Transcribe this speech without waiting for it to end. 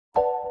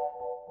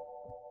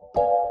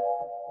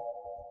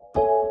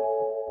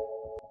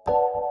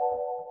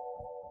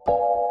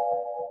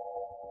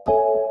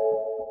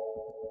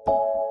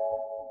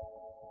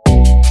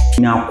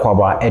Now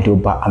kwaba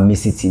edoba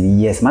amistytv.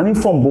 Yes, mami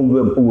from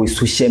bombe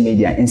social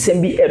media and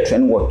send be a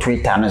trend what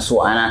Twitter and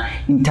so on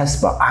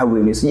interspa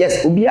awareness.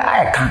 Yes, obi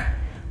aka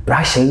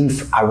Black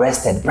Sherif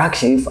arrested. Black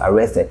Sherif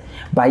arrested.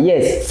 But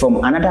yes,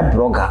 from another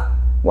blogger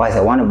was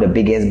one of the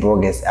biggest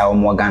bloggers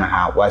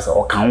Ghana was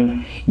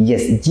Okan.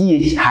 Yes,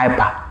 GH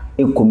Hyper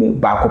ekome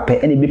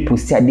bakope and be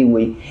posted the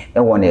way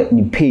on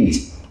the page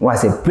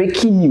was a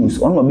breaking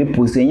news on be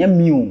posted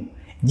new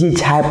GH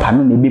Hyper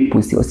no be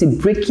posted. I say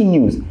breaking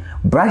news.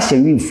 Black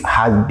Sherif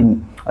has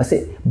been, I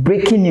say,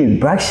 breaking news.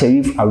 Black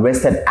Sherif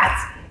arrested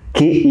at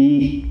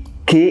KIA.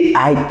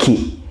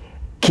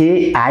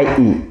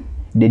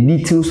 The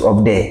details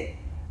of the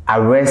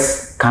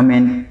arrest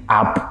coming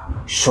up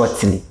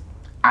shortly.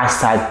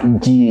 Aside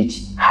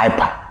GH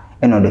Hyper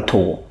and on the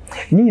tour.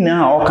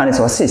 Nina all kinds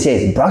of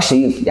say Black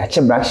Sherif,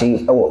 yache Black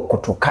Sherif or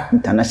Kotoka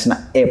International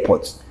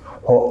Airport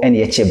or any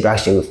yache Black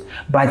Sherif.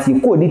 But you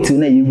go detail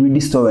na you read the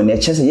story and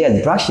yache say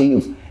yes Black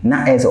Sherif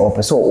na as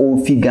officer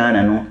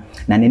ohianiba no.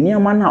 Na nene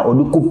amana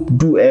oduko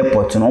do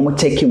airport no mo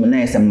check him na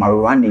as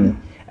running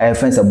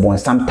friends of bon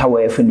some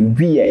tower friend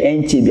we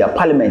enche bia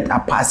parliament a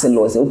pass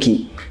laws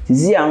okay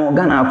sisi an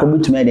Ghana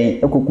akrobeto me den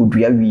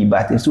ekokudua wi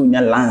but so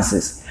nya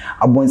lances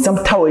abon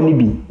some tower ni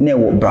bi na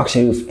wo Black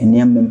Sherif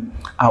enem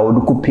a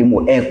oduko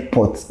pemo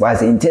airport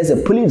was in terms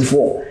of police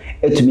for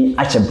to me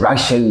at Black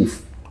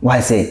Sherif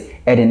was say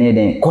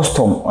eden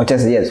custom or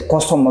just yes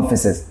custom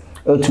officers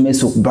to me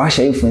so Black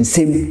Sherif and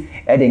same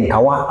eden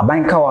kawa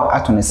abankawa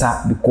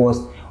atonesa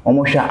because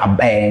almost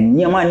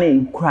niama na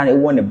ikura na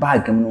won the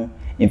bag no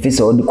in face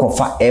of the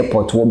cover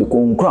airport wo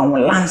because nkura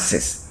won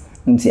lances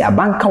nti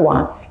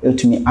abankawa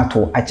etumi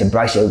ato ache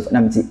Black Sherif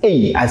na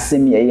mti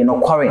asemi ye no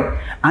kware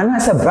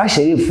anasa Black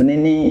Sherif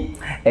ne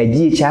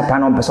GH Hyper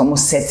no person mo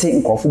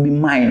setting nkofo be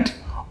mind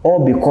all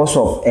because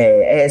of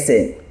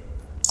say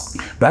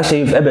Black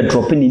Sherif ebe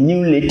dropping the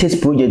new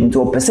latest project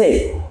into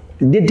person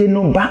they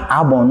no back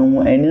album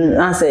no and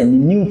answer the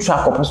new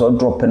track of person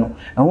drop no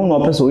and who no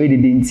person we dey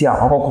ntia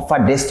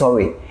akokofa this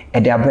story e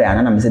dey abre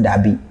anana me say da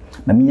bi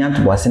na me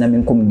nyanto bo ase na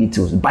me come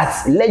details but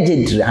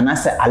allegedly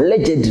anasa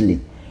allegedly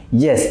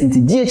yes into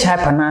GH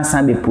Hyper na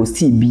san be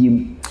post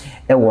biem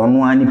e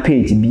wono ani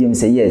page biem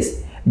say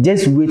yes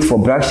just wait for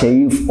Black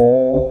Sherif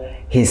or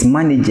his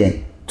manager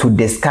to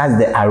discuss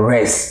the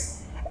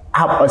arrest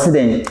I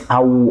said I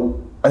will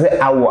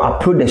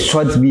upload the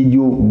short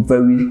video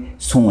very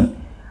soon.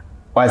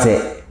 Was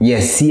it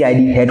yes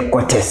CID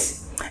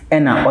headquarters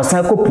and I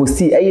also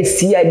post a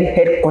CID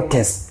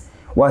headquarters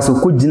was a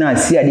good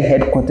CID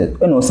headquarters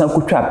and also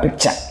could try a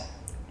picture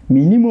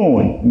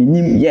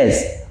minimum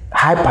yes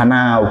Hyper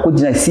now could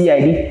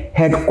CID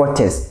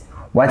headquarters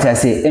what I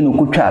say and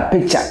could try a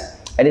picture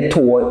at the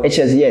tour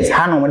HS yes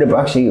how no the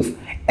Black Sherif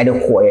at the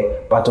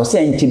choir but I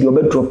say until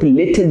you drop a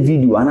latest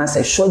video and I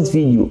say short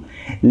video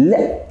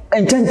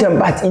and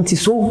but into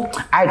so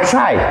I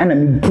try and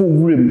I'm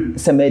program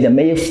some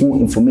may full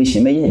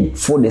information may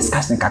full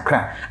discussion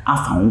kakra I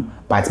found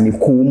but me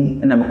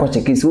come and I'm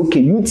check it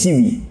okay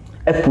UTV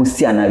a post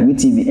here na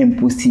UTV and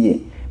post here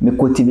me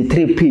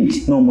TV3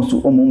 page no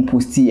almost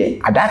post here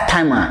at that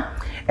time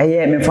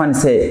me fan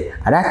say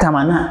at that time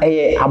na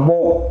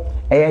about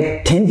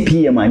 10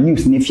 p.m.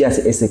 news nefias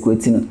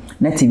security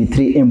na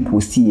TV3 and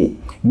post here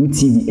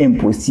UTV and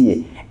post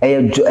here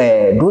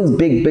those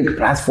big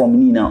platform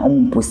ni na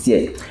post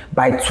here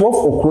by 12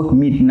 o'clock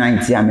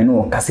midnight I mean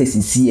no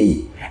kasesi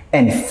see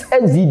and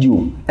first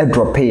video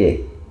drop here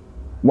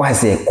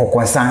was a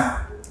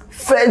kokonsa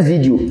first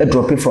video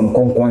drop from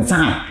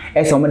kokonsa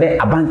e so mede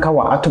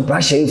abankawa ato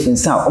Black Sherif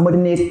nsa omede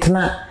ne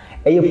tena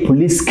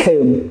police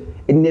came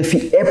in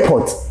the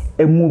airport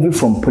a movie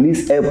from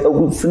police a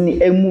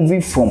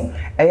movie from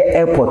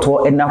airport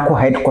or enako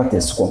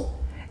headquarters ko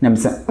na me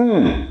say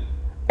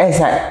as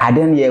I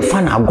don't hear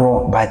fan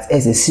agro but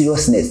as a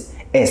seriousness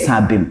as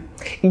habim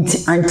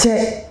inti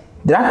anche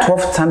that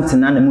 12 something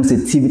na me say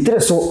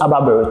TV3 so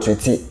about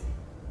retreat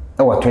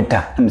e wa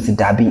Twitter me say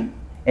dabi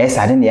as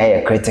I don't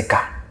hear critical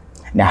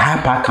na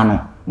Hyper kanu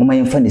mama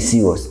yin fan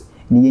serious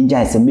ni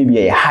yenja say maybe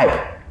a hype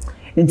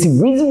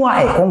inti reason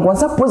why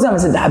konkonsa program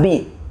say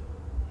dabi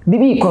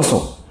bibi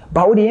ikoso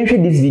but we dey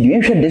share this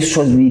video share this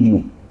short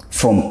video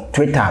from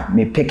Twitter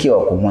me pick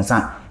your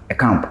konkonsa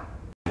account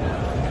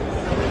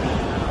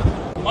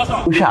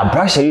Usha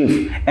Black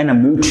Sherif and a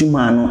military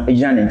man a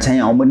jan in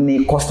China or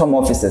many custom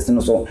officers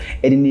and so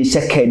any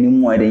check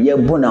anymore the year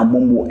bona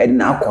bombo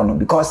and alcohol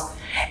because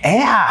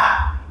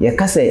ya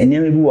kase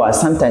enemy are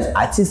sometimes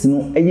artists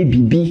no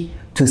BB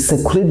to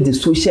circulate the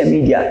social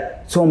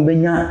media so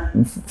benya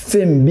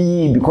fame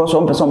be because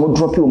one person will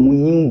drop your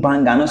new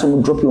bang and also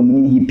will drop your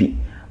mini hippie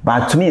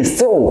but to me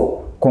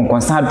still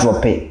konkonsa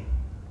drop it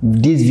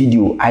this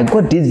video I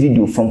got this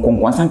video from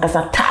konkonsa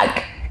kasa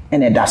tag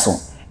and a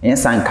daso and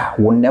Sanka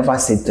will never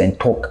sit and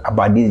talk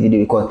about this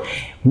video because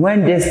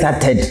when they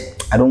started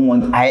I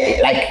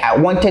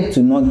wanted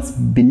to not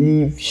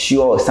believe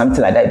sure or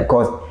something like that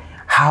because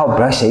how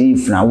Black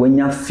Sherif now when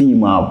you're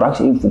female Black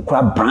Sherif will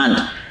grab brand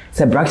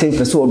say Black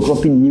Sherif so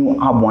dropping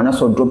new album and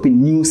also dropping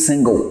new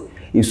single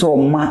you saw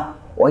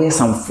or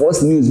some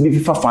false news be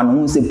fifa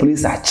no say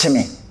police are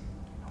chiming.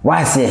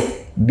 Why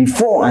say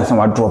before and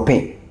some drop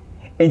it.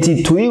 And to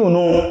you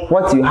know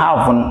what you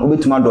have on over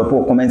to my drop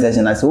comment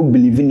section. I say who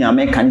believe in your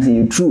mechanism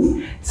you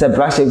true. Say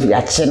brush if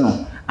your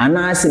channel. And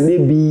I say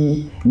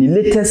maybe the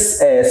latest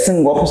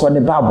single episode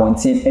the Bible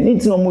thing and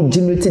it's no more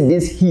generated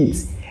this heat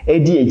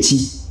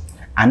ADHD.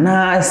 And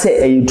I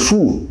say a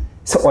true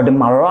so or the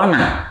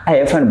marana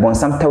I find bon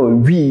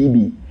sometime we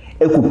be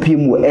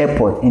Ekupimu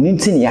airport and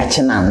into the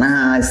channel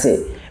na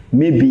say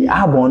maybe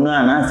abon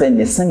and I say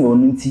the single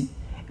nunti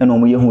and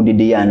omo the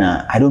day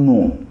na I don't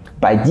know.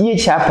 By DH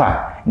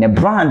Chapa the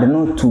brand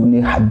no to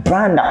the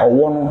brand or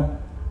one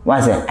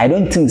was it I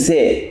don't think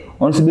say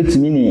on to be to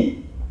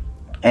me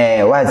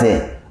was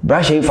it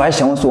brush if I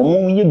shall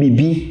so ye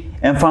bibi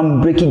and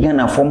from breaking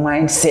Ghana for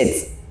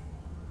mindset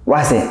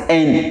was it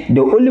and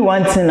the only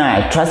one thing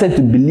I trusted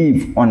to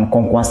believe on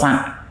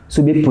nkansah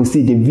so be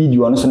posted the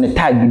video and also the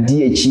tag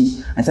DH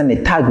and send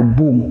the tag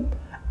boom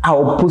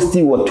I'll post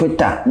it on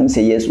Twitter and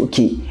say yes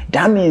okay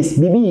that means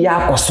bibi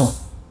yakoso.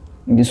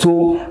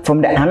 So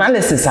from the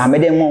analysis I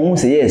made them who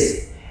say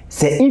yes.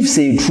 Say if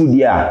say true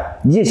there,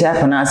 DH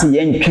and I say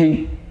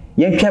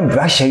yen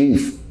brush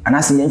Sherif and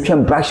I say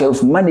yen brush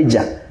Sherif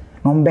manager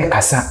no be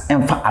kasa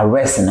emfa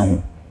arrest na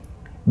ho.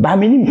 Ba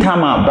minim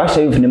time brush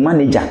Sherif the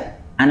manager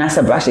and I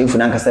say brush Sherif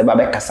na kasa ba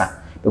be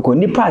kasa because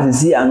nipa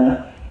see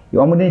ano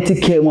your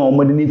modernity came on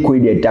modernity ko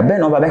dey da be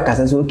no ba be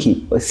kasa say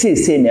okay o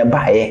say na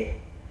ba ye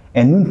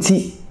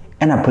enunti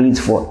and a police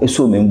for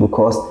so me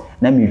because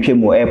na me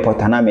twem airport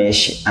na me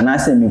hye and I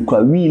say me kwa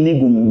wi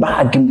legum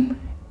bag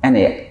and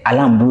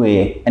alarm bro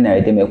ye and I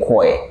dey me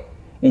call ye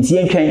nti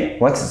yen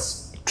what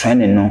is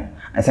trending no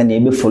and say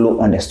they follow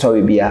on the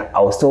story bia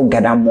I will still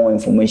gather more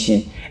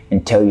information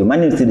and tell you. My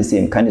name is still the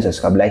same. Kindly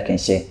subscribe, like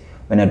and share.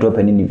 When I drop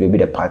any video, be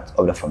the part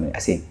of the family. I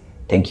say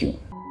thank you.